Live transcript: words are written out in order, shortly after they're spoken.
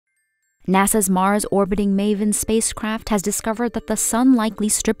NASA's Mars-orbiting Maven spacecraft has discovered that the sun likely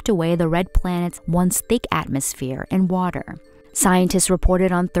stripped away the red planet's once thick atmosphere and water. Scientists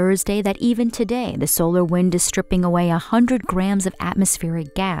reported on Thursday that even today, the solar wind is stripping away 100 grams of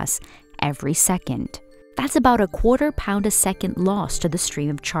atmospheric gas every second. That's about a quarter pound a second loss to the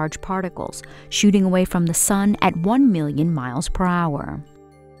stream of charged particles, shooting away from the sun at 1 million miles per hour.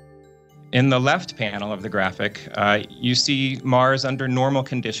 In the left panel of the graphic, you see Mars under normal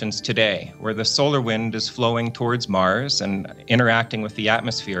conditions today, where the solar wind is flowing towards Mars and interacting with the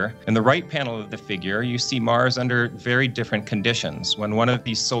atmosphere. In the right panel of the figure, you see Mars under very different conditions, when one of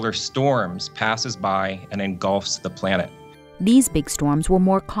these solar storms passes by and engulfs the planet. These big storms were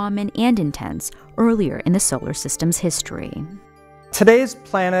more common and intense earlier in the solar system's history. Today's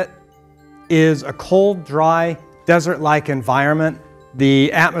planet is a cold, dry, desert-like environment.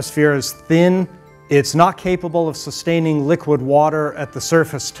 The atmosphere is thin. It's not capable of sustaining liquid water at the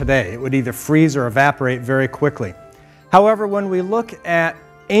surface today. It would either freeze or evaporate very quickly. However, when we look at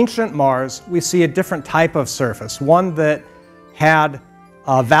ancient Mars, we see a different type of surface, one that had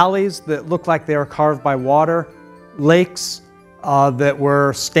valleys that looked like they were carved by water, lakes that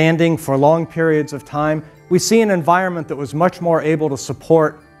were standing for long periods of time. We see an environment that was much more able to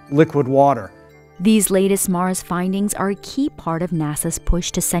support liquid water. These latest Mars findings are a key part of NASA's push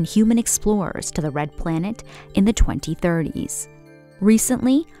to send human explorers to the red planet in the 2030s.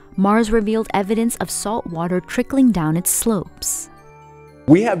 Recently, Mars revealed evidence of salt water trickling down its slopes.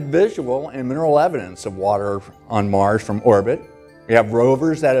 We have visual and mineral evidence of water on Mars from orbit. We have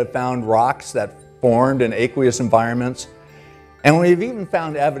rovers that have found rocks that formed in aqueous environments. And we've even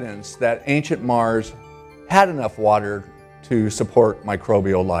found evidence that ancient Mars had enough water to support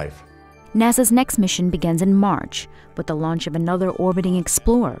microbial life. NASA's next mission begins in March with the launch of another orbiting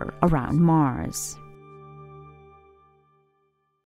explorer around Mars.